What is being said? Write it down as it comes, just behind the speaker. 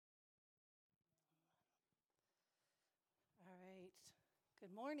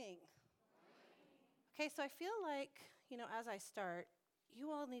Good morning. Okay, so I feel like, as I start,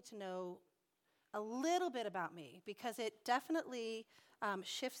 you all need to know a little bit about me because it definitely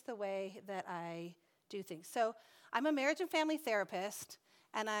shifts the way that I do things. So I'm a marriage and family therapist,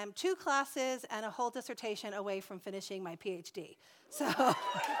 and I'm 2 classes and a whole dissertation away from finishing my PhD. So,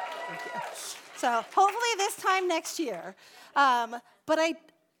 so hopefully this time next year. But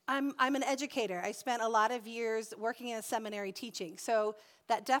I'm an educator. I spent a lot of years working in a seminary teaching. So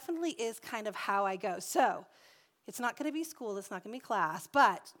that definitely is kind of how I go. So it's not going to be school, it's not going to be class,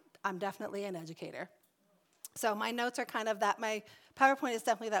 but I'm definitely an educator. So my notes are kind of that. My PowerPoint is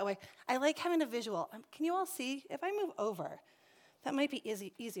definitely that way. I like having a visual. Can you all see? If I move over, that might be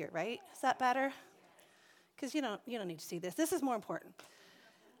easier, right? Is that better? Because you don't need to see this. This is more important.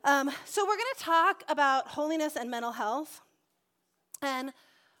 So we're going to talk about holiness and mental health. And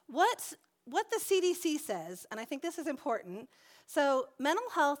what the CDC says, and I think this is important. So mental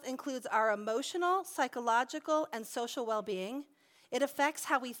health includes our emotional, psychological, and social well-being. It affects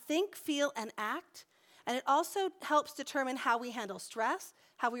how we think, feel, and act. And it also helps determine how we handle stress,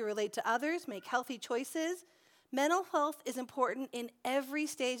 how we relate to others, make healthy choices. Mental health is important in every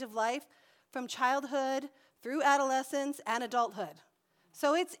stage of life, from childhood through adolescence and adulthood.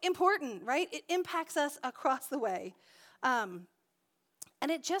 So it's important, right? It impacts us across the way. And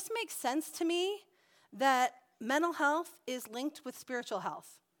it just makes sense to me that mental health is linked with spiritual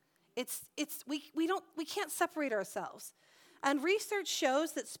health. We can't separate ourselves. And research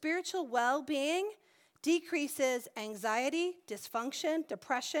shows that spiritual well-being decreases anxiety, dysfunction,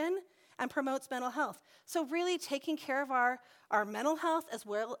 depression, and promotes mental health. So really taking care of our mental health as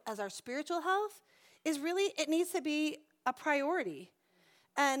well as our spiritual health it needs to be a priority.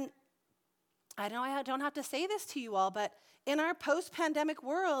 And I know I don't have to say this to you all, but in our post-pandemic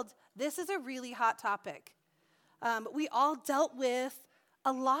world, this is a really hot topic. We all dealt with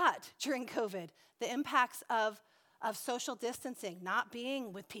a lot during COVID, the impacts of social distancing, not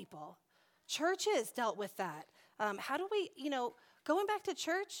being with people. Churches dealt with that. How do we, going back to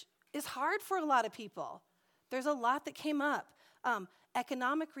church is hard for a lot of people. There's a lot that came up.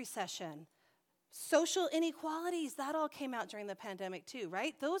 Economic recession, social inequalities, that all came out during the pandemic too,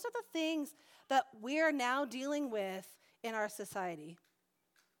 right? Those are the things that we're now dealing with in our society.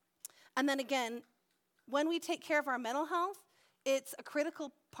 And then again, when we take care of our mental health, it's a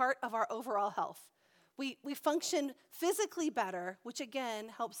critical part of our overall health. We function physically better, which again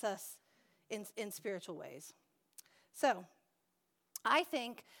helps us in spiritual ways. So I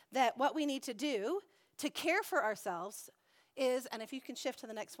think that what we need to do to care for ourselves is, and if you can shift to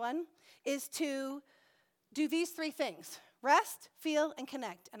the next one, is to do these 3 things: rest, feel, and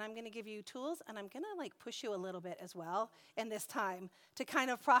connect. And I'm going to give you tools, and I'm going to push you a little bit as well in this time to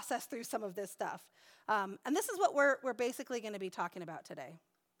kind of process through some of this stuff. And this is what we're basically going to be talking about today.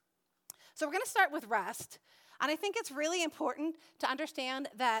 So we're going to start with rest. And I think it's really important to understand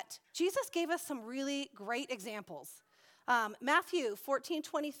that Jesus gave us some really great examples. Matthew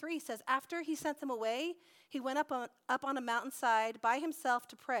 14:23 says, after he sent them away, he went up on a mountainside by himself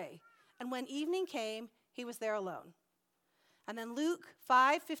to pray. And when evening came, he was there alone. And then Luke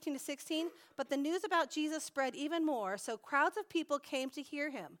 5:15-16, but the news about Jesus spread even more, so crowds of people came to hear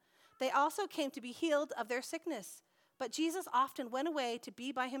him. They also came to be healed of their sickness. But Jesus often went away to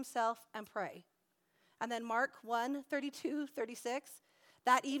be by himself and pray. And then Mark 1:32-36,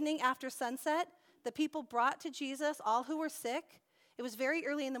 that evening after sunset, the people brought to Jesus all who were sick. It was very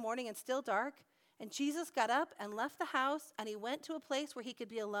early in the morning and still dark. And Jesus got up and left the house, and he went to a place where he could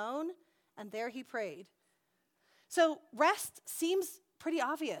be alone, and there he prayed. So rest seems pretty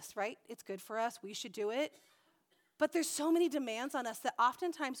obvious, right? It's good for us. We should do it. But there's so many demands on us that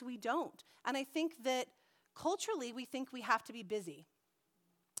oftentimes we don't. And I think that culturally we think we have to be busy,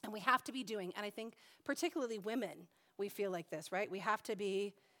 and we have to be doing. And I think particularly women, we feel like this, right? We have to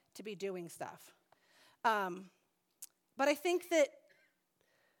be doing stuff. But I think that,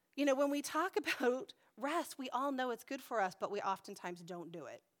 when we talk about rest, we all know it's good for us, but we oftentimes don't do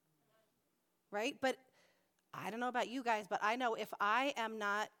it, right? But I don't know about you guys, but I know if I am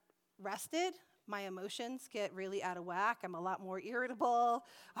not rested, my emotions get really out of whack. I'm a lot more irritable.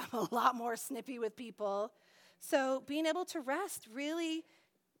 I'm a lot more snippy with people. So being able to rest really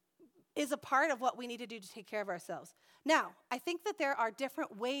is a part of what we need to do to take care of ourselves. Now, I think that there are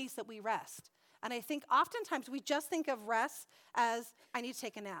different ways that we rest. And I think oftentimes we just think of rest as, I need to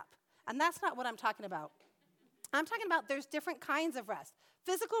take a nap. And that's not what I'm talking about. I'm talking about there's different kinds of rest.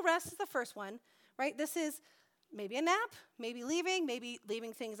 Physical rest is the first one, right? This is maybe a nap, maybe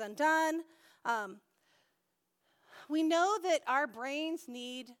leaving things undone. We know that our brains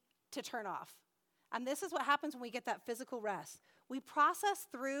need to turn off. And this is what happens when we get that physical rest. We process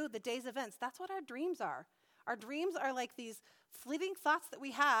through the day's events. That's what our dreams are. Our dreams are like these fleeting thoughts that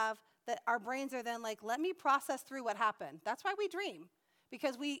we have that our brains are then like, let me process through what happened. That's why we dream,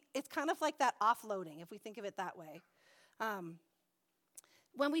 because it's kind of like that offloading, if we think of it that way.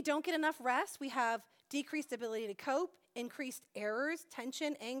 When we don't get enough rest, we have decreased ability to cope, increased errors,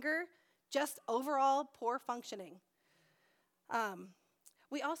 tension, anger, just overall poor functioning.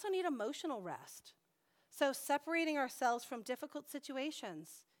 We also need emotional rest. So separating ourselves from difficult situations,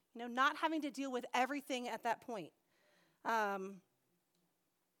 not having to deal with everything at that point.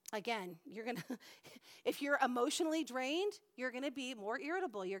 Again, if you're emotionally drained, you're going to be more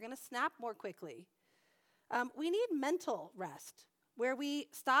irritable. You're going to snap more quickly. We need mental rest, where we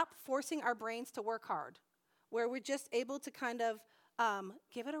stop forcing our brains to work hard, where we're just able to kind of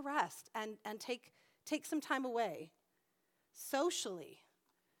give it a rest and take some time away. Socially,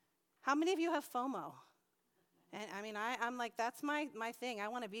 how many of you have FOMO? And I mean, I'm like, that's my thing. I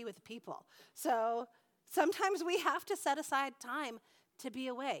want to be with people. So sometimes we have to set aside time to be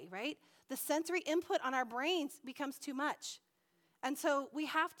away, right? The sensory input on our brains becomes too much. And so we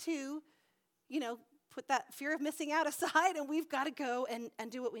have to, put that fear of missing out aside, and we've got to go and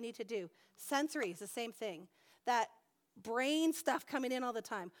do what we need to do. Sensory is the same thing. That brain stuff coming in all the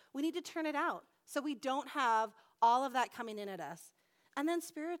time. We need to turn it out so we don't have all of that coming in at us. And then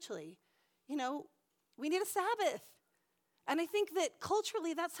spiritually, we need a Sabbath. And I think that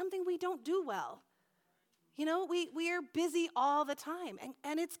culturally, that's something we don't do well. We are busy all the time,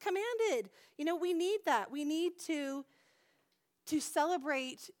 and it's commanded. We need that. We need to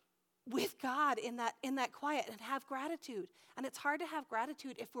celebrate with God in that quiet and have gratitude. And it's hard to have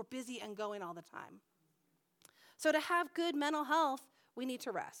gratitude if we're busy and going all the time. So to have good mental health, we need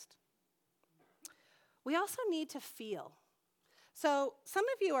to rest. We also need to feel. So some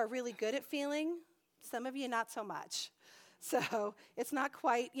of you are really good at feeling, some of you not so much. So it's not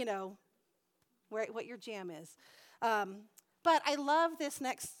quite, what your jam is. But I love this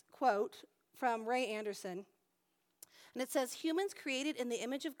next quote from Ray Anderson. And it says, humans created in the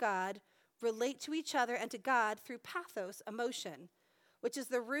image of God relate to each other and to God through pathos, emotion, which is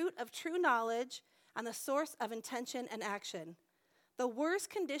the root of true knowledge and the source of intention and action. The worst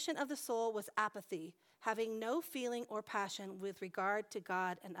condition of the soul was apathy, having no feeling or passion with regard to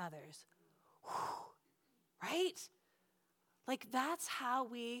God and others. Whew. Right? Like that's how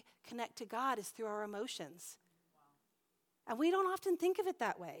we connect to God, is through our emotions. And we don't often think of it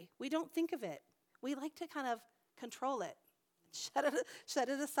that way. We don't think of it. We like to kind of control it, shut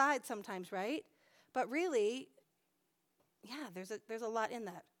it aside sometimes, right? But really, there's a lot in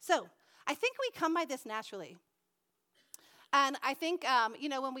that. So I think we come by this naturally. And I think,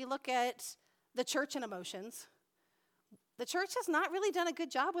 when we look at the church and emotions, the church has not really done a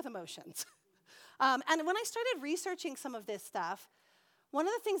good job with emotions. And when I started researching some of this stuff, one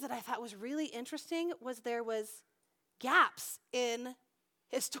of the things that I thought was really interesting was there was gaps in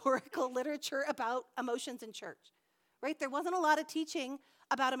historical literature about emotions in church, right? There wasn't a lot of teaching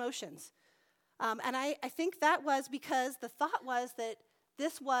about emotions. And I think that was because the thought was that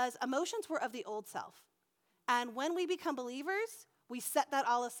emotions were of the old self. And when we become believers, we set that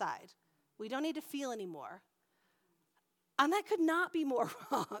all aside. We don't need to feel anymore. And that could not be more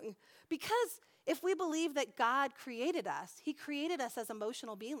wrong, because if we believe that God created us, he created us as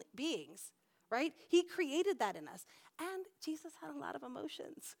emotional beings, right? He created that in us. And Jesus had a lot of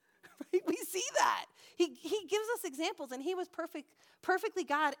emotions, right? We see that. He gives us examples, and he was perfectly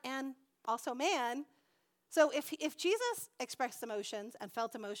God and also man. So if Jesus expressed emotions and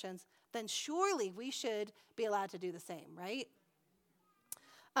felt emotions, then surely we should be allowed to do the same, right?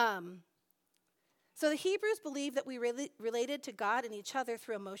 So the Hebrews believed that we related to God and each other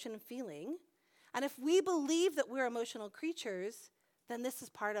through emotion and feeling. And if we believe that we're emotional creatures, then this is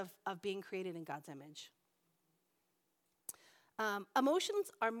part of being created in God's image.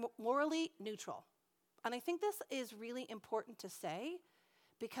 Emotions are morally neutral. And I think this is really important to say,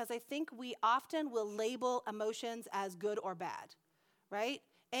 because I think we often will label emotions as good or bad, right?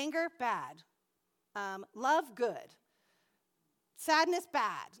 Anger, bad. Love, good. Sadness,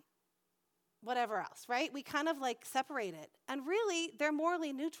 bad. Whatever else, right? We kind of like separate it. And really, they're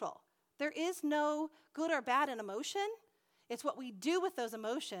morally neutral. There is no good or bad in emotion. It's what we do with those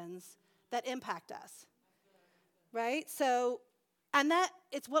emotions that impact us, right? So, and that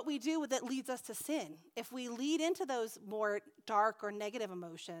it's what we do that leads us to sin. If we lead into those more dark or negative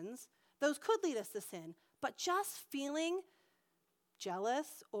emotions, those could lead us to sin. But just feeling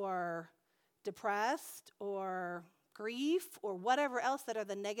jealous or depressed or grief or whatever else that are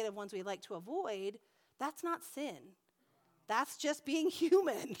the negative ones we like to avoid, that's not sin. That's just being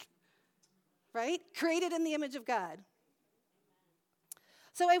human. right? Created in the image of God.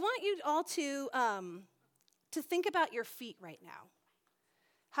 So I want you all to think about your feet right now.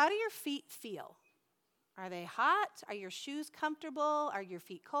 How do your feet feel? Are they hot? Are your shoes comfortable? Are your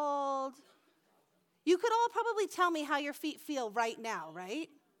feet cold? You could all probably tell me how your feet feel right now, right?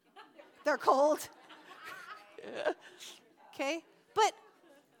 They're cold. Okay? But,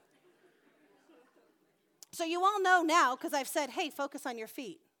 so you all know now, because I've said, hey, focus on your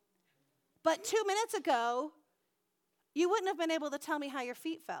feet. But 2 minutes ago, you wouldn't have been able to tell me how your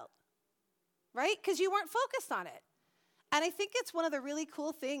feet felt, right? Because you weren't focused on it. And I think it's one of the really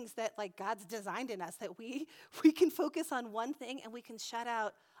cool things that like God's designed in us, that we can focus on one thing and we can shut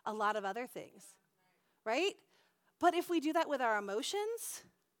out a lot of other things, right? But if we do that with our emotions,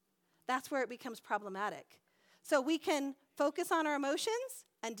 that's where it becomes problematic. So we can focus on our emotions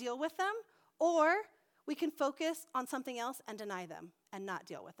and deal with them, or we can focus on something else and deny them and not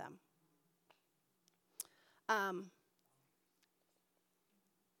deal with them.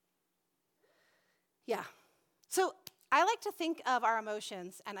 Yeah. So I like to think of our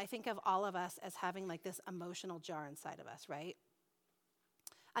emotions, and I think of all of us as having like this emotional jar inside of us, right?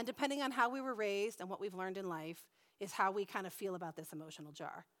 And depending on how we were raised and what we've learned in life is how we kind of feel about this emotional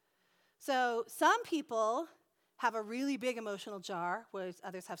jar. So some people have a really big emotional jar, whereas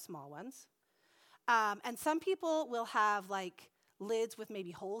others have small ones. And some people will have like lids with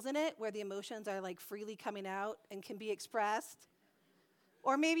maybe holes in it where the emotions are like freely coming out and can be expressed.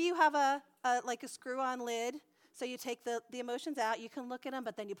 Or maybe you have a screw-on lid, so you take the emotions out, you can look at them,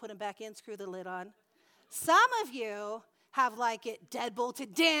 but then you put them back in, screw the lid on. Some of you have like it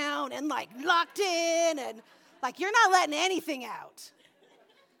deadbolted down and like locked in, and like you're not letting anything out,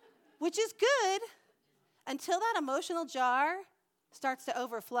 which is good until that emotional jar starts to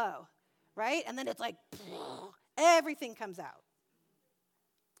overflow, right? And then it's like everything comes out.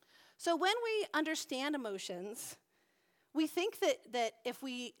 So when we understand emotions, we think that if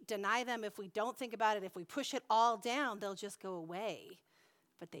we deny them, if we don't think about it, if we push it all down, they'll just go away.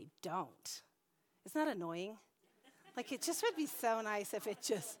 But they don't. Isn't that annoying? Like, it just would be so nice if it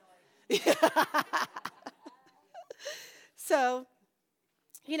just... So,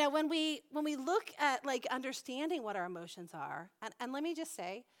 you know, when we look at, like, understanding what our emotions are, and let me just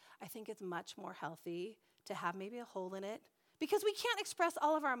say, I think it's much more healthy to have maybe a hole in it, because we can't express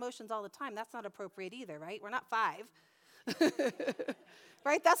all of our emotions all the time. That's not appropriate either, right? We're not 5.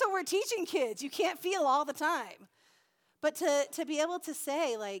 Right? That's what we're teaching kids. You can't feel all the time. But to be able to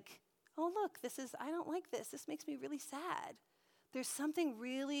say, like, oh, look, I don't like this. This makes me really sad. There's something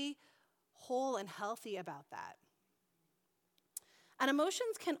really whole and healthy about that. And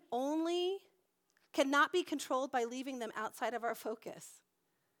emotions cannot be controlled by leaving them outside of our focus.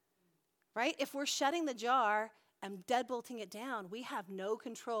 Right? If we're shutting the jar and deadbolting it down, we have no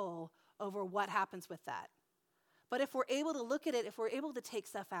control over what happens with that. But if we're able to look at it, if we're able to take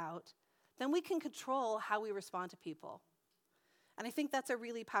stuff out, then we can control how we respond to people. And I think that's a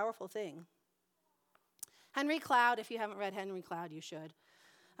really powerful thing. Henry Cloud, if you haven't read Henry Cloud, you should.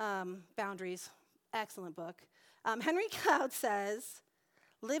 Boundaries, excellent book. Henry Cloud says,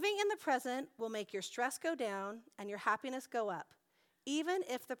 living in the present will make your stress go down and your happiness go up. Even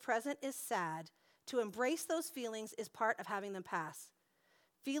if the present is sad, to embrace those feelings is part of having them pass.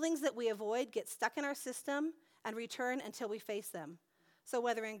 Feelings that we avoid get stuck in our system and return until we face them. So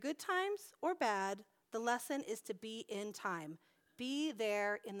whether in good times or bad, the lesson is to be in time. Be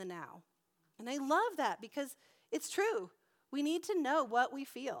there in the now. And I love that because it's true. We need to know what we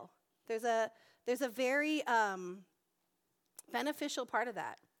feel. There's a very beneficial part of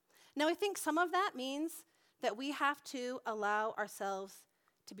that. Now, I think some of that means that we have to allow ourselves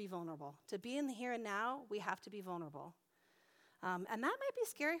to be vulnerable. To be in the here and now, we have to be vulnerable. And that might be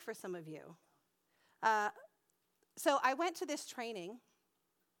scary for some of you. So I went to this training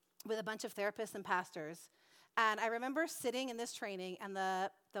with a bunch of therapists and pastors, and I remember sitting in this training, and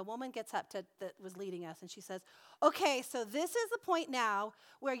the woman gets up that was leading us, and she says, okay, so this is the point now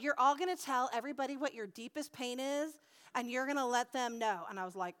where you're all going to tell everybody what your deepest pain is, and you're going to let them know. And I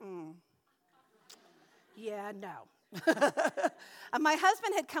was like, yeah, no. And my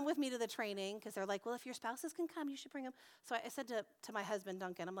husband had come with me to the training because they're like, well, if your spouses can come, you should bring them. So I said to my husband,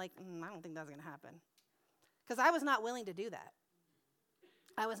 Duncan, I'm like, I don't think that's going to happen. Because I was not willing to do that.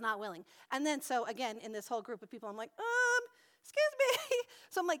 I was not willing. And then, so again, in this whole group of people, I'm like, excuse me.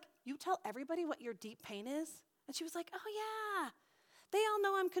 So I'm like, you tell everybody what your deep pain is? And she was like, oh, yeah. They all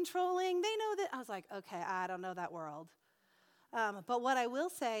know I'm controlling. They know that. I was like, okay, I don't know that world. But what I will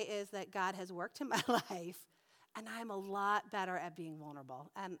say is that God has worked in my life, and I'm a lot better at being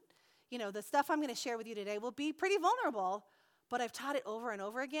vulnerable. And, you know, the stuff I'm going to share with you today will be pretty vulnerable, but I've taught it over and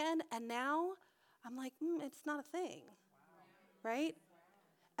over again, and now I'm like, it's not a thing, right?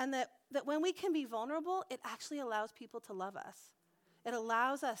 And that when we can be vulnerable, it actually allows people to love us. It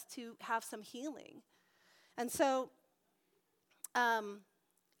allows us to have some healing. And so, and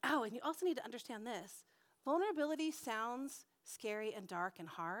you also need to understand this. Vulnerability sounds scary and dark and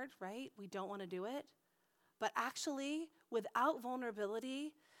hard, right? We don't want to do it. But actually, without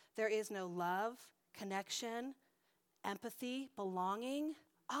vulnerability, there is no love, connection, empathy, belonging,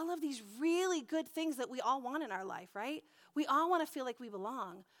 all of these really good things that we all want in our life, right? We all want to feel like we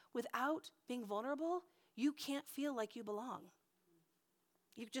belong. Without being vulnerable, you can't feel like you belong.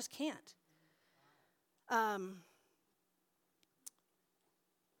 You just can't.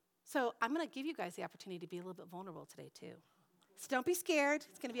 So I'm going to give you guys the opportunity to be a little bit vulnerable today, too. So don't be scared.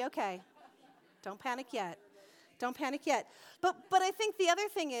 It's going to be okay. Don't panic yet. Don't panic yet. But I think the other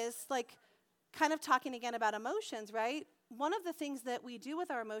thing is, like, kind of talking again about emotions, right? One of the things that we do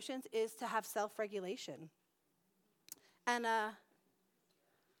with our emotions is to have self-regulation. And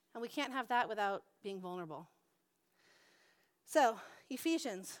we can't have that without being vulnerable. So,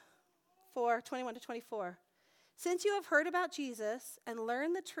 Ephesians 4:21-24. Since you have heard about Jesus and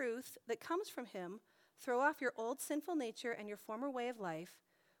learned the truth that comes from him, throw off your old sinful nature and your former way of life,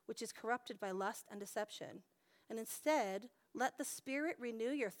 which is corrupted by lust and deception. And instead, let the Spirit renew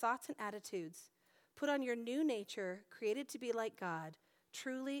your thoughts and attitudes. Put on your new nature, created to be like God,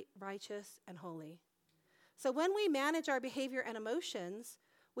 truly righteous and holy. So when we manage our behavior and emotions,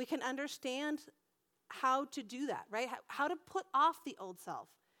 we can understand how to do that, right? How to put off the old self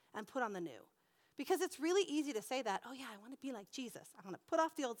and put on the new. Because it's really easy to say that, oh yeah, I want to be like Jesus. I want to put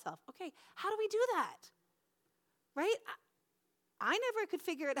off the old self. Okay, how do we do that? Right? I never could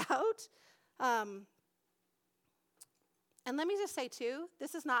figure it out. And let me just say too,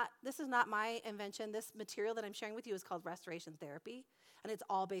 this is not my invention. This material that I'm sharing with you is called restoration therapy, and it's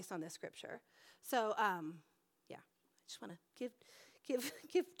all based on this scripture. So yeah, I just want to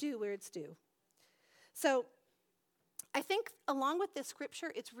give due where it's due. So I think along with this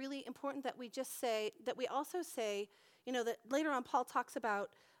scripture, it's really important that we also say, that later on Paul talks about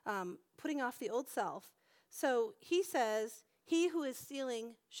putting off the old self. So he says, he who is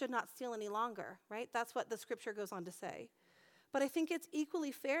stealing should not steal any longer, right? That's what the scripture goes on to say. But I think it's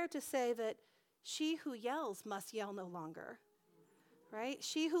equally fair to say that she who yells must yell no longer, right?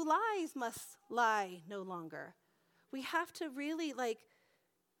 She who lies must lie no longer. We have to really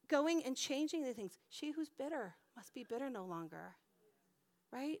going and changing the things. She who's bitter must be bitter no longer,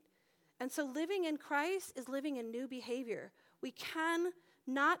 right? And so living in Christ is living in new behavior. We can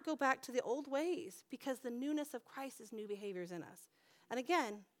not go back to the old ways because the newness of Christ is new behaviors in us. And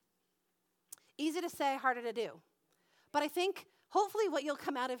again, easy to say, harder to do. But I think hopefully what you'll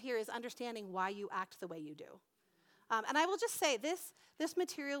come out of here is understanding why you act the way you do. And I will just say this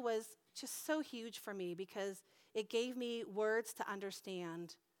material was just so huge for me because it gave me words to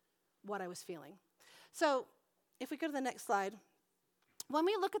understand what I was feeling. So if we go to the next slide, when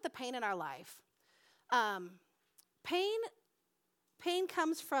we look at the pain in our life, pain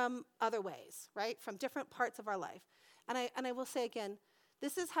comes from other ways, right? From different parts of our life. And I will say again,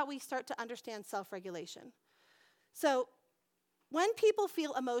 this is how we start to understand self-regulation. So when people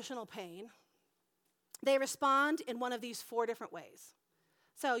feel emotional pain, they respond in one of these 4 different ways.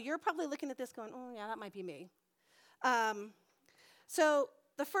 So you're probably looking at this going, oh, yeah, that might be me. So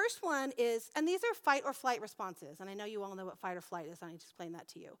the first one is, and these are fight or flight responses, and I know you all know what fight or flight is, I need to explain that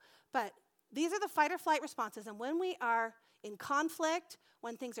to you. But these are the fight or flight responses, and when we are in conflict,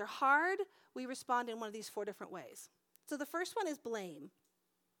 when things are hard, we respond in one of these 4 different ways. So the first one is blame.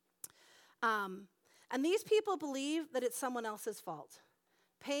 And these people believe that it's someone else's fault.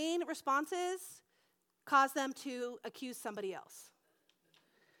 Pain responses cause them to accuse somebody else.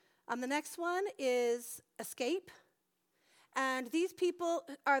 The next one is escape. And these people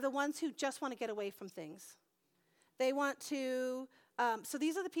are the ones who just want to get away from things. They want to, so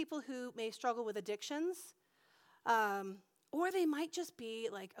these are the people who may struggle with addictions, or they might just be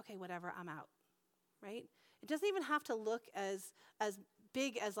like, okay, whatever, I'm out, right? It doesn't even have to look as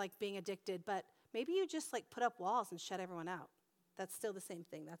big as being addicted, but maybe you just put up walls and shut everyone out. That's still the same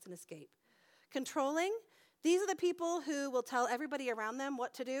thing. That's an escape. Controlling, these are the people who will tell everybody around them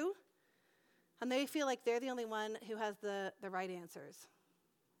what to do, and they feel like they're the only one who has the right answers.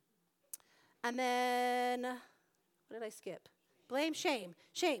 And then, what did I skip? Blame, shame.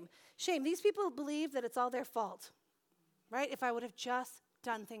 These people believe that it's all their fault, right? If I would have just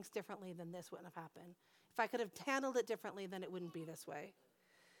done things differently, then this wouldn't have happened. If I could have handled it differently, then it wouldn't be this way.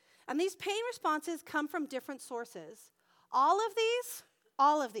 And these pain responses come from different sources. All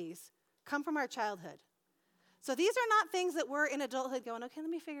of these come from our childhood. So these are not things that we're in adulthood going, okay, let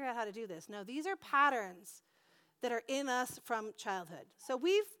me figure out how to do this. No, these are patterns that are in us from childhood. So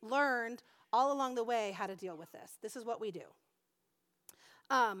we've learned all along the way how to deal with this. This is what we do.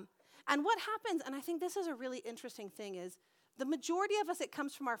 And what happens, and I think this is a really interesting thing, is the majority of us, it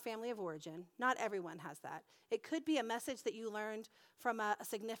comes from our family of origin. Not everyone has that. It could be a message that you learned from a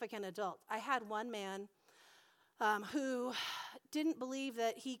significant adult. I had one man who didn't believe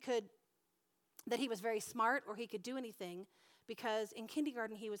that he was very smart or he could do anything because in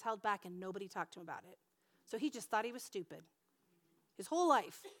kindergarten he was held back and nobody talked to him about it. So he just thought he was stupid his whole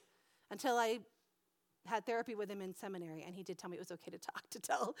life until I had therapy with him in seminary, and he did tell me it was okay to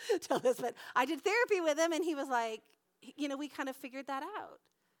tell this, but I did therapy with him, and he was like, we kind of figured that out.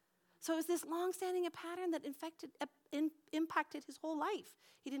 So it was this long-standing pattern that impacted his whole life.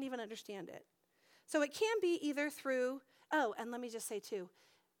 He didn't even understand it. So it can be either through, and let me just say too,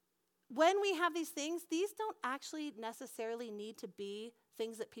 when we have these things, these don't actually necessarily need to be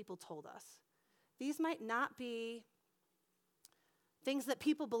things that people told us. These might not be things that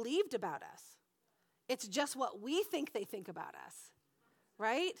people believed about us. It's just what we think they think about us,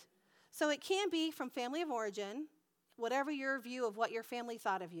 right? So it can be from family of origin, whatever your view of what your family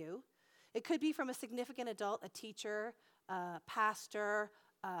thought of you. It could be from a significant adult, a teacher, a pastor,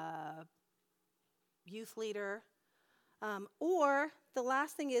 a youth leader. Or the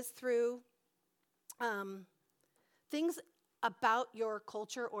last thing is through things about your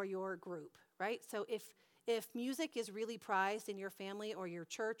culture or your group, right? So if music is really prized in your family or your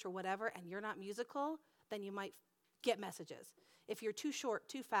church or whatever, and you're not musical, then you might get messages. If you're too short,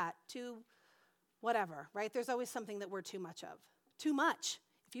 too fat, too whatever, right? There's always something that we're too much of. Too much.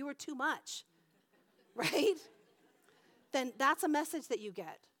 If you were too much, right? Then that's a message that you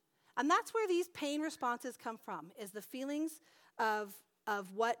get. And that's where these pain responses come from, is the feelings of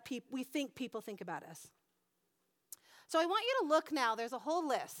what we think people think about us. So I want you to look now. There's a whole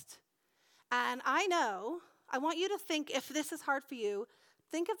list. And I want you to think, if this is hard for you,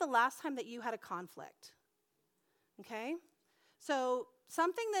 think of the last time that you had a conflict. Okay? So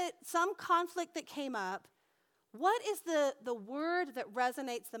some conflict that came up, what is the word that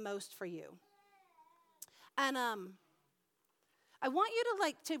resonates the most for you? And I want you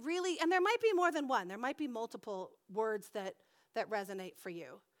to really, and there might be more than one. There might be multiple words that resonate for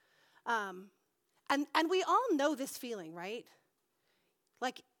you. And we all know this feeling, right?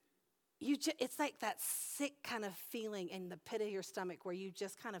 Like, it's like that sick kind of feeling in the pit of your stomach where you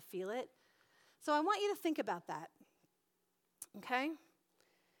just kind of feel it. So I want you to think about that, okay?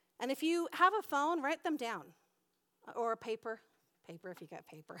 And if you have a phone, write them down, or a paper if you got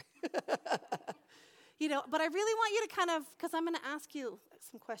paper. But I really want you to kind of, because I'm going to ask you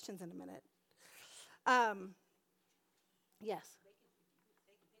some questions in a minute. Yes.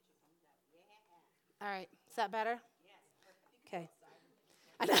 All right. Is that better? Okay.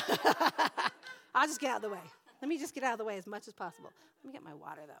 I'll just get out of the way. Let me just get out of the way as much as possible. Let me get my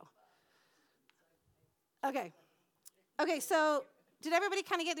water, though. Okay, so did everybody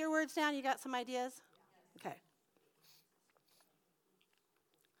kind of get their words down? You got some ideas? Okay.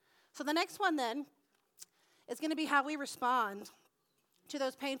 So the next one, then, is going to be how we respond to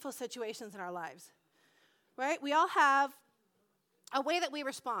those painful situations in our lives, right? We all have a way that we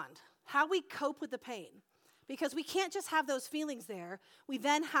respond, how we cope with the pain. Because we can't just have those feelings there. We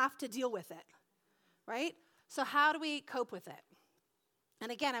then have to deal with it, right? So how do we cope with it? And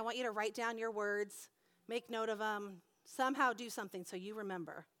again, I want you to write down your words, make note of them, somehow do something so you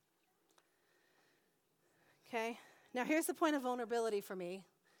remember. Okay? Now here's the point of vulnerability for me.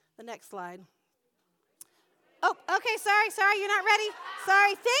 The next slide. Oh, okay, sorry, you're not ready?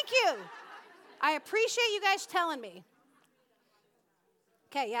 Sorry, thank you. I appreciate you guys telling me.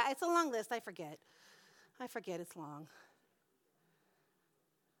 Okay, yeah, it's a long list, I forget it's long.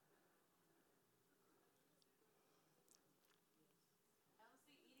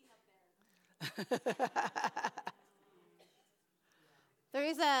 There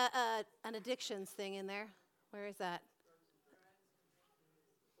is an addictions thing in there. Where is that?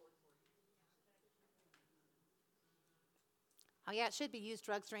 Oh, yeah, it should be use,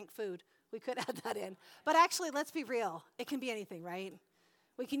 drugs, drink, food. We could add that in. But actually, let's be real. It can be anything, right?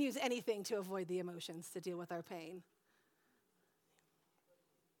 We can use anything to avoid the emotions, to deal with our pain.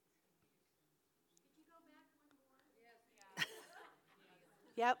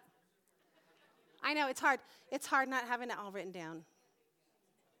 Yep. I know, it's hard. It's hard not having it all written down.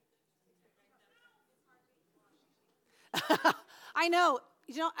 I know.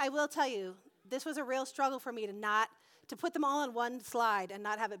 I will tell you, this was a real struggle for me to put them all on one slide and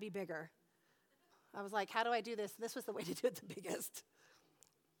not have it be bigger. I was like, how do I do this? This was the way to do it the biggest.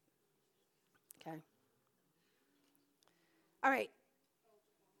 Okay. All right.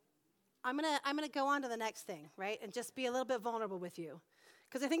 I'm gonna go on to the next thing, right? And just be a little bit vulnerable with you.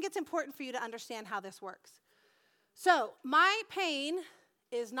 Because I think it's important for you to understand how this works. So my pain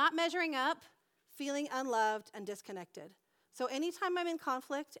is not measuring up, feeling unloved and disconnected. So anytime I'm in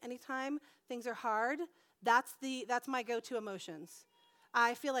conflict, anytime things are hard, that's my go-to emotions.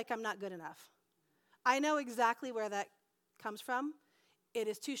 I feel like I'm not good enough. I know exactly where that comes from. It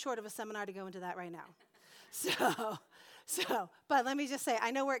is too short of a seminar to go into that right now. But let me just say,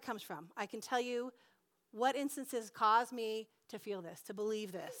 I know where it comes from. I can tell you what instances cause me to feel this, to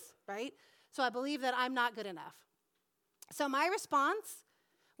believe this, right? So I believe that I'm not good enough. So my response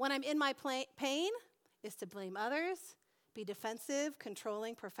when I'm in my pain is to blame others, be defensive,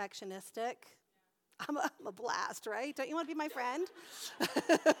 controlling, perfectionistic. I'm a blast, right? Don't you want to be my friend?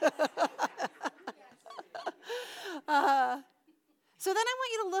 So then I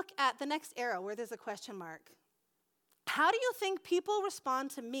want you to look at the next arrow where there's a question mark. How do you think people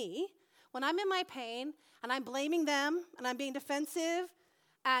respond to me when I'm in my pain and I'm blaming them and I'm being defensive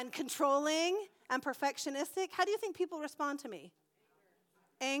and controlling and perfectionistic? How do you think people respond to me?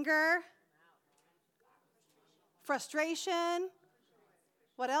 Anger. Frustration.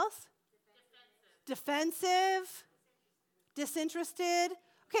 What else? Defensive. Disinterested.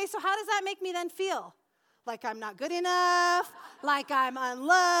 Okay, so how does that make me then feel? Like I'm not good enough, like I'm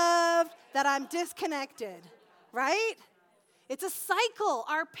unloved, that I'm disconnected, right? It's a cycle.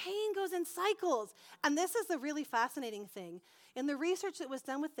 Our pain goes in cycles. And this is the really fascinating thing. In the research that was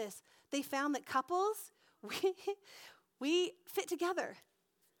done with this, they found that couples, we fit together.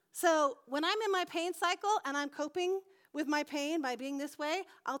 So when I'm in my pain cycle and I'm coping with my pain by being this way,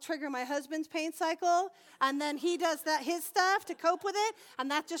 I'll trigger my husband's pain cycle, and then he does his stuff to cope with it, and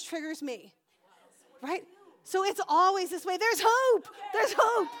that just triggers me. Right? So it's always this way. There's hope. There's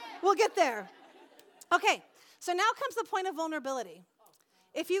hope. We'll get there. Okay, so now comes the point of vulnerability.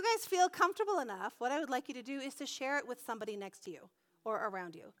 If you guys feel comfortable enough, what I would like you to do is to share it with somebody next to you or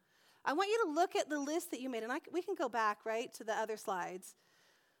around you. I want you to look at the list that you made, and we can go back, right, to the other slides.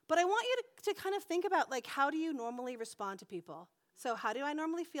 But I want you to kind of think about, like, how do you normally respond to people? So how do I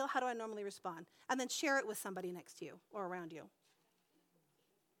normally feel? How do I normally respond? And then share it with somebody next to you or around you.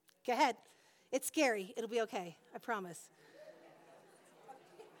 Go ahead. It's scary. It'll be okay. I promise.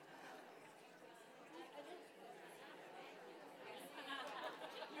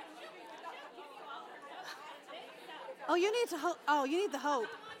 Oh, you need to hope. Oh, you need the hope.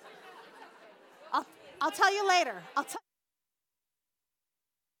 I'll tell you later.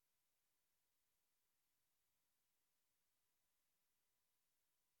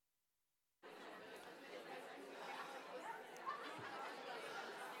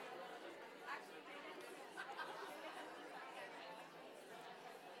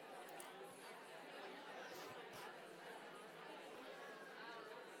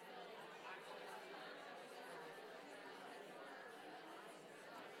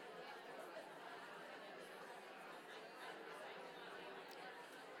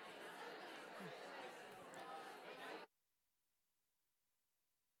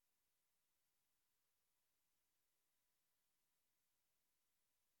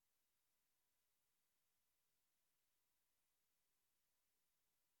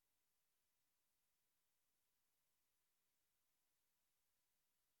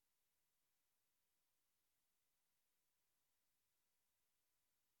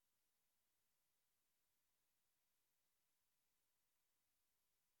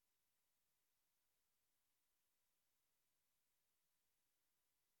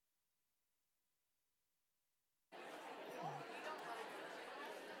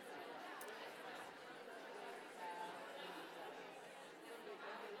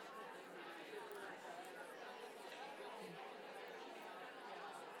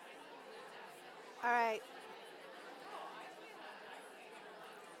 All right.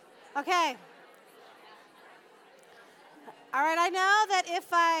 Okay. All right, I know that if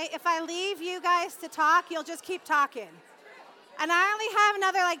I leave you guys to talk, you'll just keep talking. And I only have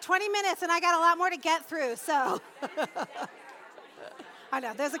another 20 minutes, and I got a lot more to get through, so. I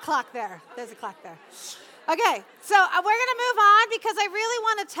know, there's a clock there. Okay, so we're going to move on because I really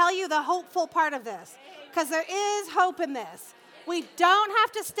want to tell you the hopeful part of this, because there is hope in this. We don't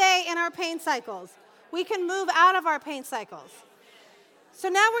have to stay in our pain cycles. We can move out of our pain cycles. So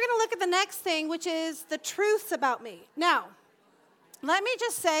now we're going to look at the next thing, which is the truths about me. Now, let me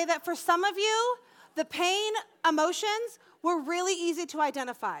just say that for some of you, the pain emotions were really easy to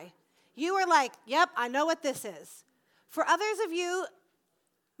identify. You were like, yep, I know what this is. For others of you,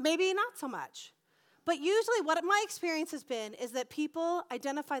 maybe not so much. But usually what my experience has been is that people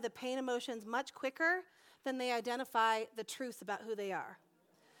identify the pain emotions much quicker than they identify the truth about who they are.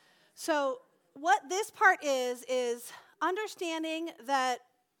 So what this part is understanding that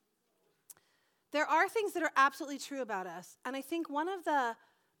there are things that are absolutely true about us. And I think one of the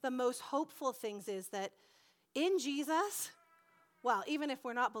most hopeful things is that in Jesus, well, even if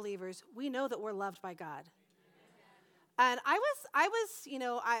we're not believers, we know that we're loved by God. And I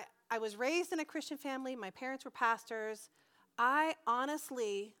was raised in a Christian family. My parents were pastors. I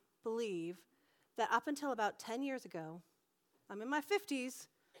honestly believe that up until about 10 years ago, I'm in my 50s,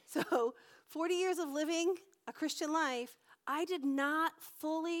 so 40 years of living a Christian life, I did not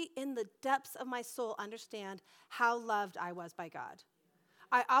fully, in the depths of my soul, understand how loved I was by God.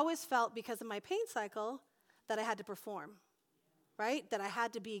 I always felt, because of my pain cycle, that I had to perform, right? That I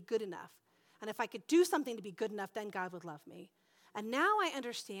had to be good enough. And if I could do something to be good enough, then God would love me. And now I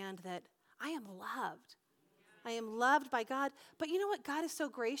understand that I am loved. I am loved by God. But you know what? God is so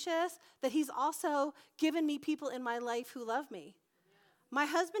gracious that he's also given me people in my life who love me. My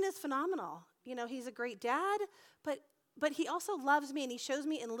husband is phenomenal. You know, he's a great dad, but he also loves me, and he shows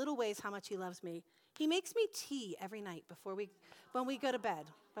me in little ways how much he loves me. He makes me tea every night when we go to bed.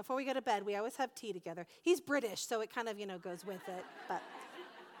 Before we go to bed, we always have tea together. He's British, so it kind of, goes with it.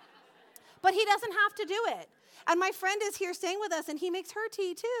 But he doesn't have to do it. And my friend is here staying with us, and he makes her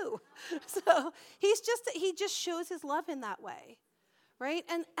tea too. So he just shows his love in that way, right?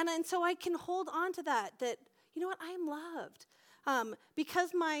 And so I can hold on to that, you know what, I am loved.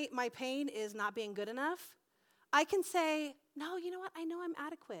 Because my pain is not being good enough, I can say, no, you know what, I know I'm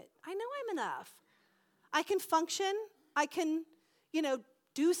adequate. I know I'm enough. I can function. I can,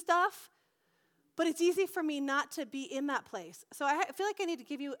 do stuff. But it's easy for me not to be in that place. So I feel like I need to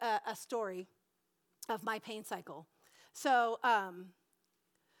give you a story of my pain cycle. So I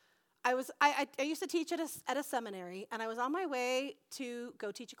used to teach at a seminary, and I was on my way to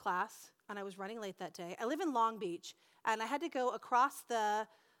go teach a class, and I was running late that day. I live in Long Beach, and I had to go across the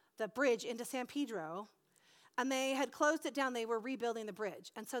bridge into San Pedro, and they had closed it down. They were rebuilding the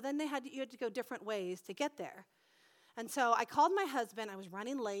bridge. And so then you had to go different ways to get there. And so I called my husband. I was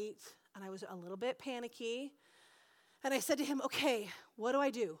running late, and I was a little bit panicky. And I said to him, okay, what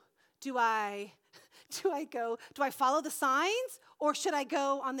do? Do I follow the signs, or should I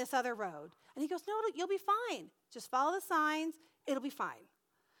go on this other road? And he goes, no, you'll be fine. Just follow the signs. It'll be fine.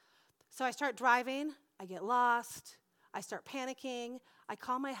 So I start driving. I get lost. I start panicking. I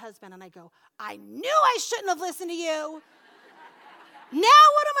call my husband, and I go, I knew I shouldn't have listened to you. Now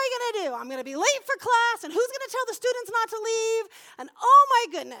what am I going to do? I'm going to be late for class, and who's going to tell the students not to leave? And oh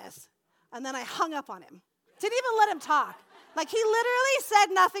my goodness. And then I hung up on him. Didn't even let him talk. Like, he literally said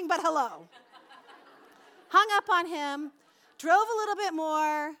nothing but hello. Hung up on him, drove a little bit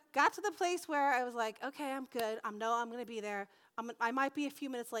more, got to the place where I was like, okay, I'm good. I'm going to be there. I might be a few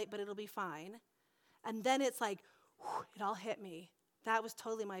minutes late, but it'll be fine. And then it's like, whew, it all hit me. That was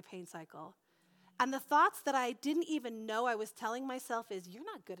totally my pain cycle. And the thoughts that I didn't even know I was telling myself is, you're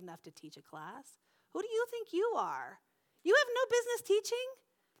not good enough to teach a class. Who do you think you are? You have no business teaching.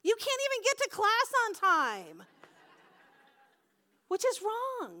 You can't even get to class on time. Which is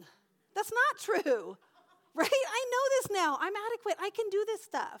wrong. That's not true. Right? I know this now. I'm adequate. I can do this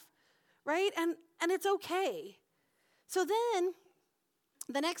stuff. Right? And it's okay. So then,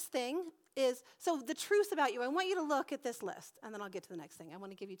 the next thing is, so the truth about you. I want you to look at this list, and then I'll get to the next thing. I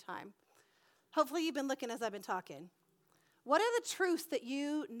want to give you time. Hopefully you've been looking as I've been talking. What are the truths that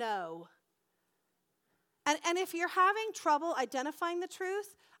you know? And if you're having trouble identifying the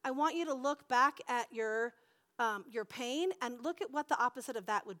truth, I want you to look back at your pain and look at what the opposite of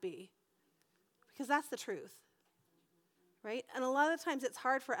that would be. Because that's the truth, right? And a lot of times it's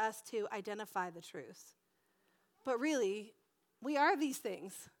hard for us to identify the truth. But really, we are these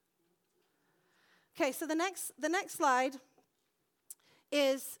things. Okay, so the next slide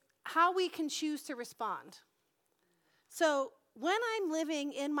is how we can choose to respond. So when I'm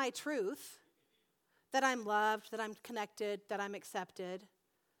living in my truth, that I'm loved, that I'm connected, that I'm accepted,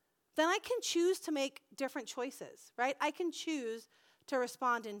 then I can choose to make different choices, right? I can choose to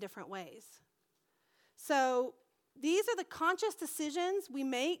respond in different ways. So these are the conscious decisions we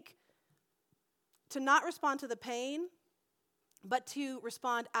make to not respond to the pain, but to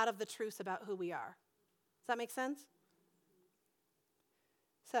respond out of the truth about who we are. Does that make sense?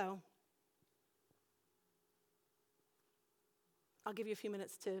 So I'll give you a few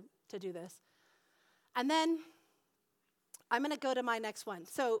minutes to do this. And then I'm going to go to my next one.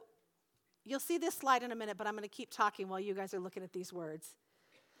 So you'll see this slide in a minute, but I'm going to keep talking while you guys are looking at these words.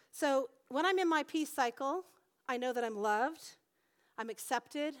 So when I'm in my peace cycle, I know that I'm loved, I'm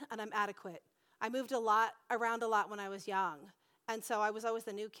accepted, and I'm adequate. I moved around a lot when I was young, and so I was always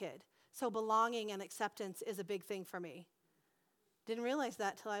the new kid. So belonging and acceptance is a big thing for me. Didn't realize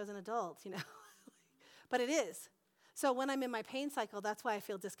that till I was an adult, But it is. So when I'm in my pain cycle, that's why I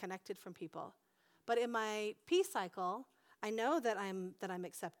feel disconnected from people. But in my peace cycle, I know that I'm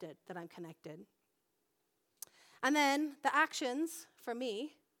accepted, that I'm connected. And then the actions for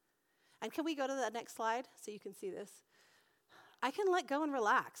me, and can we go to the next slide so you can see this? I can let go and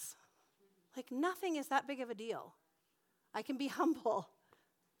relax. Like nothing is that big of a deal. I can be humble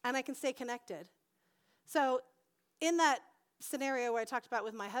and I can stay connected. So in that scenario where I talked about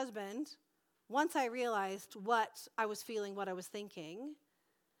with my husband, once I realized what I was feeling, what I was thinking,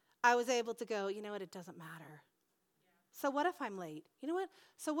 I was able to go, you know what, it doesn't matter. So what if I'm late? You know what?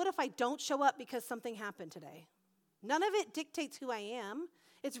 So what if I don't show up because something happened today? None of it dictates who I am.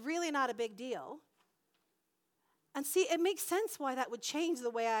 It's really not a big deal. And see, it makes sense why that would change the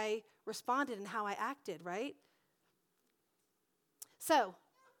way I responded and how I acted, right? So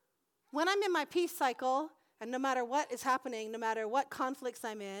when I'm in my peace cycle, and no matter what is happening, no matter what conflicts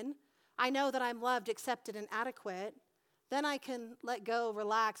I'm in, I know that I'm loved, accepted, and adequate. Then I can let go,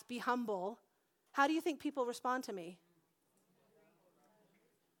 relax, be humble. How do you think people respond to me?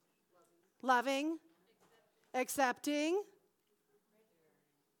 Loving, accepting,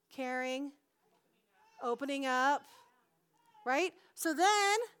 caring, opening up, right? So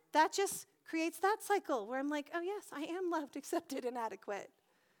then that just creates that cycle where I'm like, oh yes, I am loved, accepted, and adequate.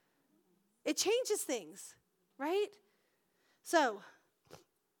 It changes things, right? So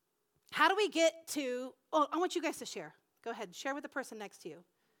how do we get to, I want you guys to share. Go ahead, share with the person next to you,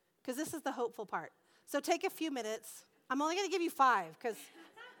 because this is the hopeful part. So take a few minutes. I'm only going to give you 5, because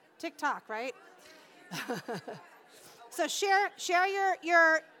TikTok, right? So share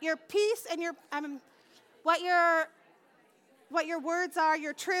your peace and your what your words are,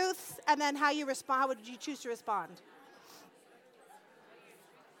 your truths, and then how you respond. How would you choose to respond?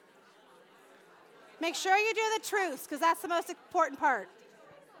 Make sure you do the truths, because that's the most important part.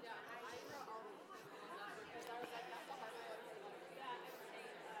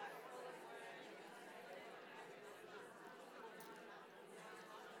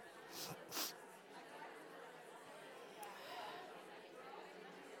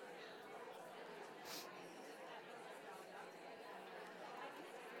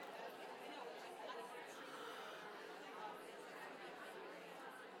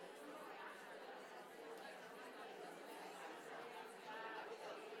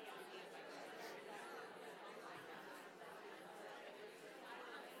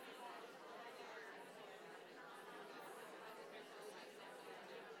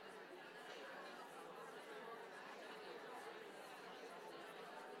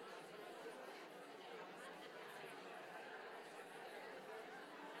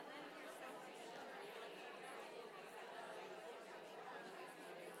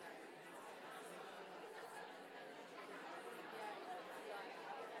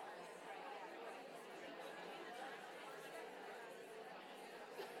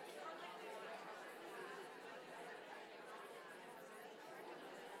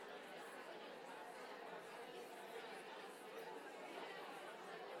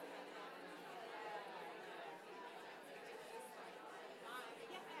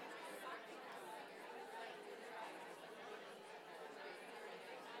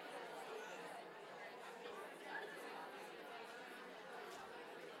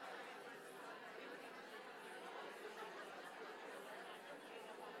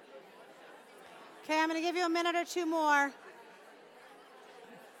 Okay, I'm going to give you a minute or 2 more.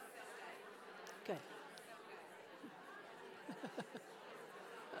 Good.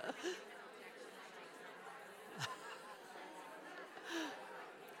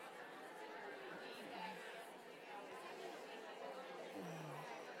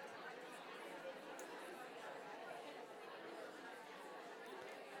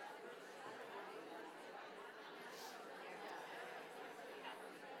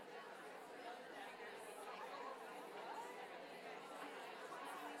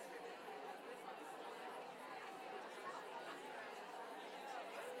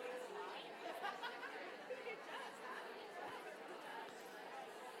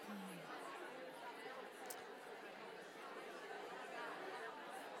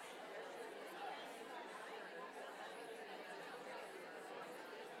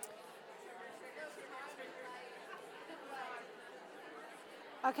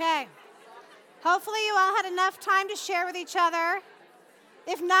 Okay. Hopefully you all had enough time to share with each other.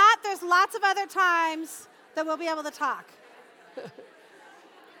 If not, there's lots of other times that we'll be able to talk.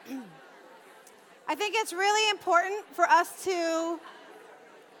 I think it's really important for us to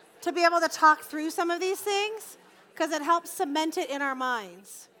be able to talk through some of these things, because it helps cement it in our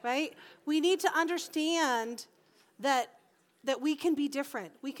minds, right? We need to understand that we can be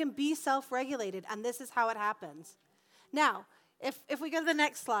different. We can be self-regulated, and this is how it happens. Now, if we go to the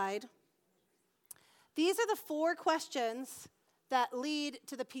next slide, these are the 4 questions that lead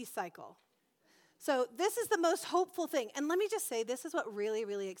to the peace cycle. So this is the most hopeful thing. And let me just say, this is what really,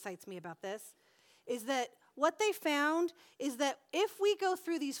 really excites me about this, is that what they found is that if we go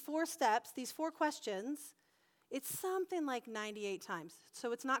through these 4 steps, these 4 questions, it's something like 98 times.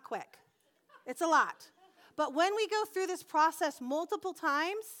 So it's not quick. It's a lot. But when we go through this process multiple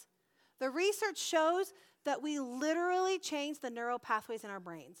times, the research shows that we literally change the neural pathways in our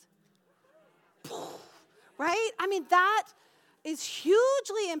brains. Right? I mean, that is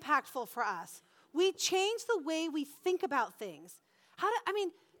hugely impactful for us. We change the way we think about things.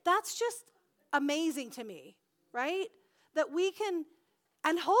 That's just amazing to me, right? That we can,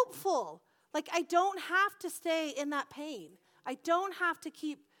 and hopeful. Like, I don't have to stay in that pain. I don't have to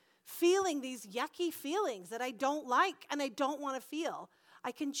keep feeling these yucky feelings that I don't like and I don't want to feel.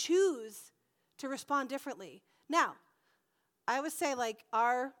 I can choose to respond differently. Now, I always say, like,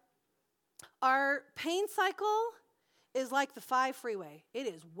 our pain cycle is like the 5 freeway. It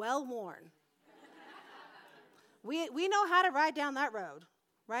is well worn. We know how to ride down that road,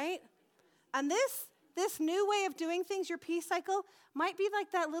 right? And this new way of doing things, your peace cycle, might be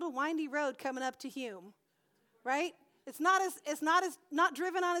like that little windy road coming up to Hume, right? It's not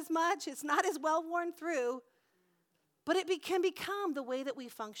driven on as much. It's not as well worn through, but it can become the way that we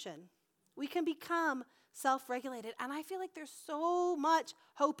function. We can become self-regulated, and I feel like there's so much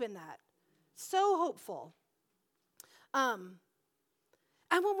hope in that. So hopeful. And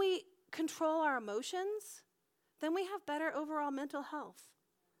when we control our emotions, then we have better overall mental health,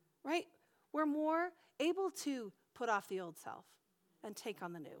 right? We're more able to put off the old self and take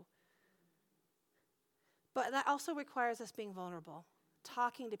on the new. But that also requires us being vulnerable,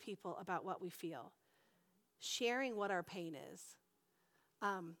 talking to people about what we feel, sharing what our pain is.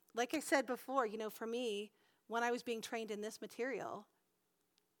 Like I said before, for me, when I was being trained in this material,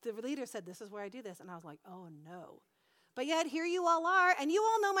 the leader said, this is where I do this. And I was like, oh, no. But yet here you all are, and you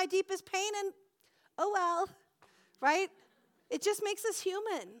all know my deepest pain, and oh, well, right? It just makes us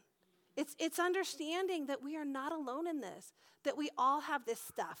human. It's understanding that we are not alone in this, that we all have this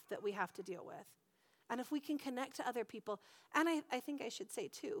stuff that we have to deal with. And if we can connect to other people, and I think I should say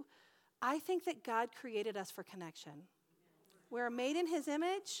too, I think that God created us for connection. We're made in his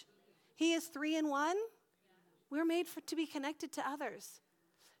image. He is 3 in 1. We're made to be connected to others.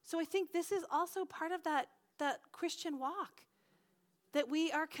 So I think this is also part of that Christian walk, that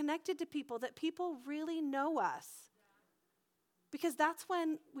we are connected to people, that people really know us. Because that's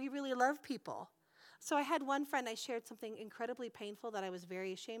when we really love people. So I had one friend, I shared something incredibly painful that I was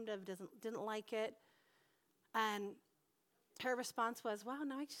very ashamed of, didn't like it. And her response was, wow,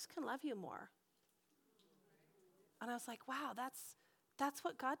 now I just can love you more. And I was like, wow, that's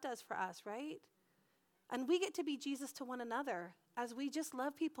what God does for us, right? And we get to be Jesus to one another as we just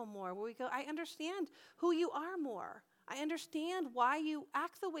love people more, where we go, I understand who you are more. I understand why you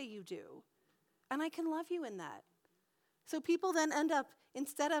act the way you do. And I can love you in that. So people then end up,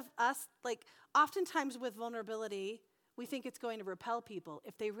 instead of us, like oftentimes with vulnerability, we think it's going to repel people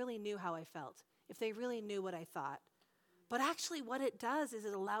if they really knew how I felt, if they really knew what I thought. But actually what it does is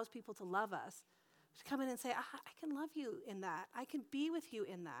it allows people to love us, to come in and say, I can love you in that. I can be with you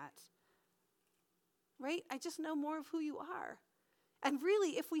in that. Right? I just know more of who you are. And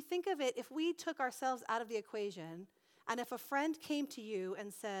really, if we think of it, if we took ourselves out of the equation, and if a friend came to you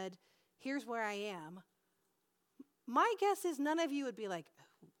and said, here's where I am, my guess is none of you would be like,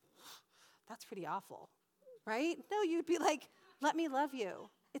 oh, that's pretty awful, right? No, you'd be like, let me love you.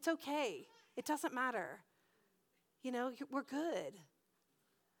 It's okay. It doesn't matter. We're good.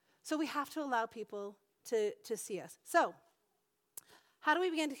 So we have to allow people to see us. So how do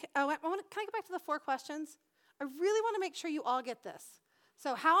we begin to, can I go back to the 4 questions? I really want to make sure you all get this.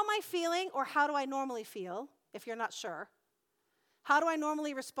 So how am I feeling, or how do I normally feel, if you're not sure? How do I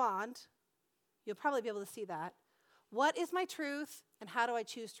normally respond? You'll probably be able to see that. What is my truth, and how do I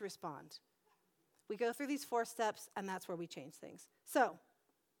choose to respond? We go through these 4 steps, and that's where we change things. So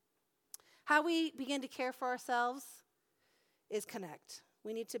how we begin to care for ourselves is connect.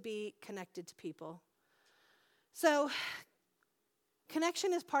 We need to be connected to people. So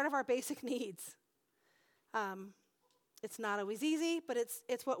connection is part of our basic needs. It's not always easy, but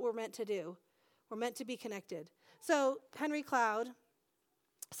it's what we're meant to do. We're meant to be connected. So Henry Cloud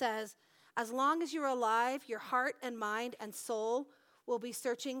says, as long as you're alive, your heart and mind and soul will be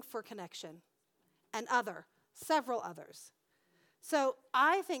searching for connection and several others. So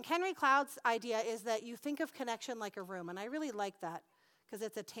I think Henry Cloud's idea is that you think of connection like a room, and I really like that because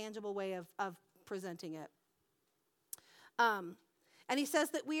it's a tangible way of presenting it. And he says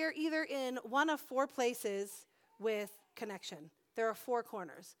that we are either in one of four places with connection. There are four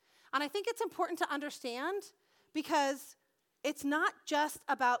corners. And I think it's important to understand because it's not just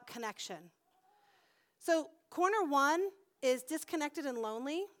about connection. So corner one is disconnected and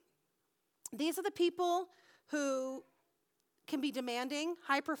lonely. These are the people who can be demanding,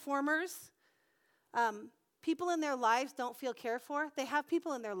 high performers. People in their lives don't feel cared for. They have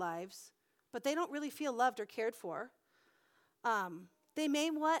people in their lives, but they don't really feel loved or cared for. They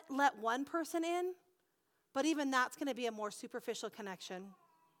may let one person in, but even that's going to be a more superficial connection.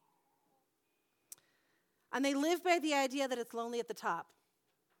 And they live by the idea that it's lonely at the top,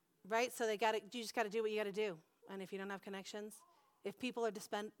 right? So you just got to do what you got to do. And if you don't have connections, if people are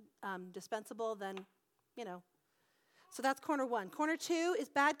dispensable, then, So that's corner one. Corner two is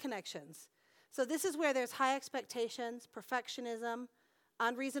bad connections. So this is where there's high expectations, perfectionism,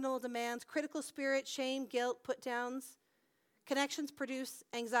 unreasonable demands, critical spirit, shame, guilt, put-downs. Connections produce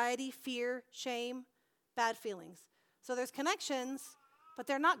anxiety, fear, shame, bad feelings. So there's connections, but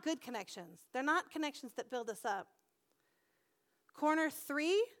they're not good connections. They're not connections that build us up. Corner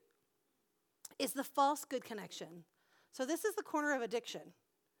three is the false good connection. So this is the corner of addiction.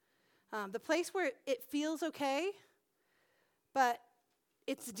 The place where it feels okay, but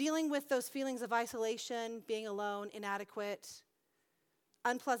it's dealing with those feelings of isolation, being alone, inadequate,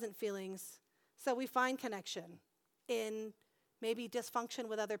 unpleasant feelings. So we find connection in maybe dysfunction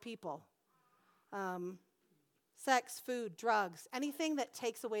with other people. Sex, food, drugs, anything that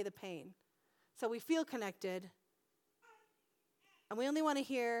takes away the pain. So we feel connected, and we only want to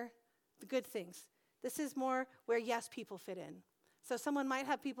hear the good things. This is more where yes people fit in. So someone might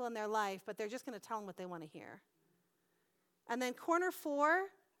have people in their life, but they're just going to tell them what they want to hear. And then corner four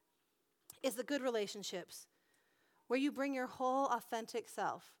is the good relationships, where you bring your whole authentic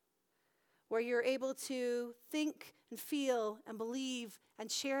self, where you're able to think and feel and believe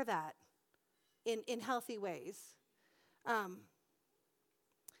and share that in healthy ways.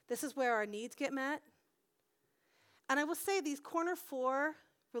 This is where our needs get met. And I will say these corner four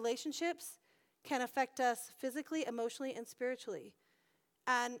relationships can affect us physically, emotionally, and spiritually.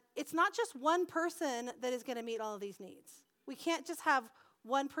 And it's not just one person that is going to meet all of these needs. We can't just have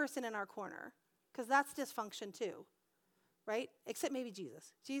one person in our corner, because that's dysfunction too, right? Except maybe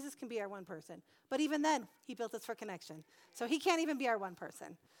Jesus. Jesus can be our one person. But even then, he built us for connection. So he can't even be our one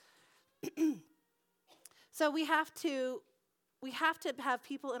person. So we have to have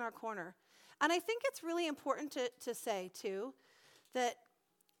people in our corner. And I think it's really important to say, too, that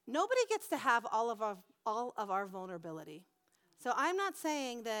nobody gets to have all of our vulnerability. So I'm not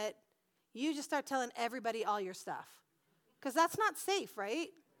saying that you just start telling everybody all your stuff, because that's not safe, right?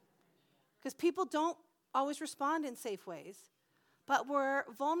 Because people don't always respond in safe ways. But we're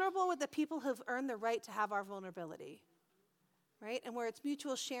vulnerable with the people who've earned the right to have our vulnerability, right? And where it's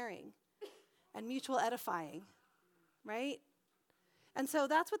mutual sharing and mutual edifying, right? And so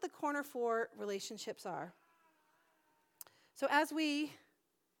that's what the corner four relationships are. So as we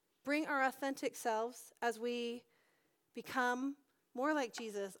bring our authentic selves, as we become more like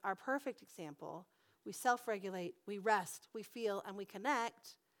Jesus, our perfect example, we self-regulate, we rest, we feel, and we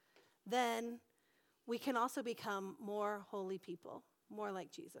connect, then we can also become more holy people, more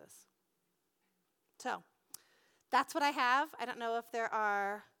like Jesus. So that's what I have. I don't know if there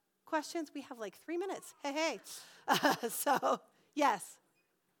are questions. We have like 3 minutes. Hey. So, yes.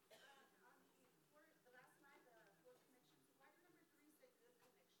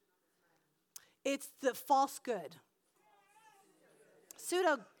 It's the false good.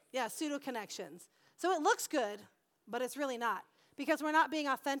 Pseudo connections. So it looks good, but it's really not. Because we're not being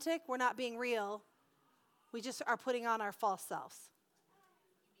authentic, we're not being real. We just are putting on our false selves.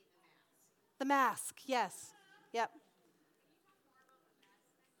 The mask, yes. Yep.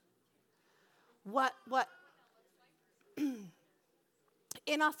 What?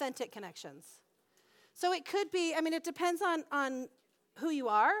 Inauthentic connections. So it could be, it depends on who you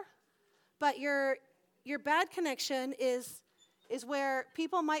are, but your bad connection is where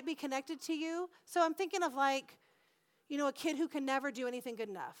people might be connected to you. So I'm thinking of a kid who can never do anything good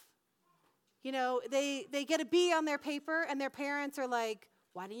enough. They get a B on their paper and their parents are like,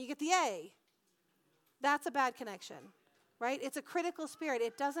 why didn't you get the A? That's a bad connection, right? It's a critical spirit.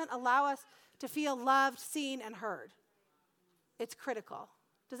 It doesn't allow us to feel loved, seen, and heard. It's critical.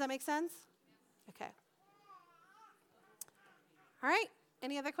 Does that make sense? Okay. All right.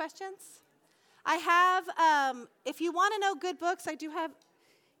 Any other questions? I have, if you want to know good books, I do have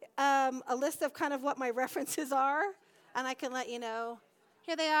a list of kind of what my references are. and I can let you know.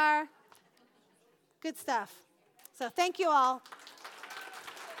 Here they are. Good stuff. So thank you all.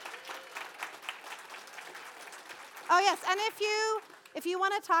 Oh, yes, and if you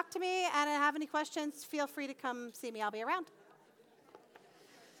want to talk to me and have any questions, feel free to come see me. I'll be around.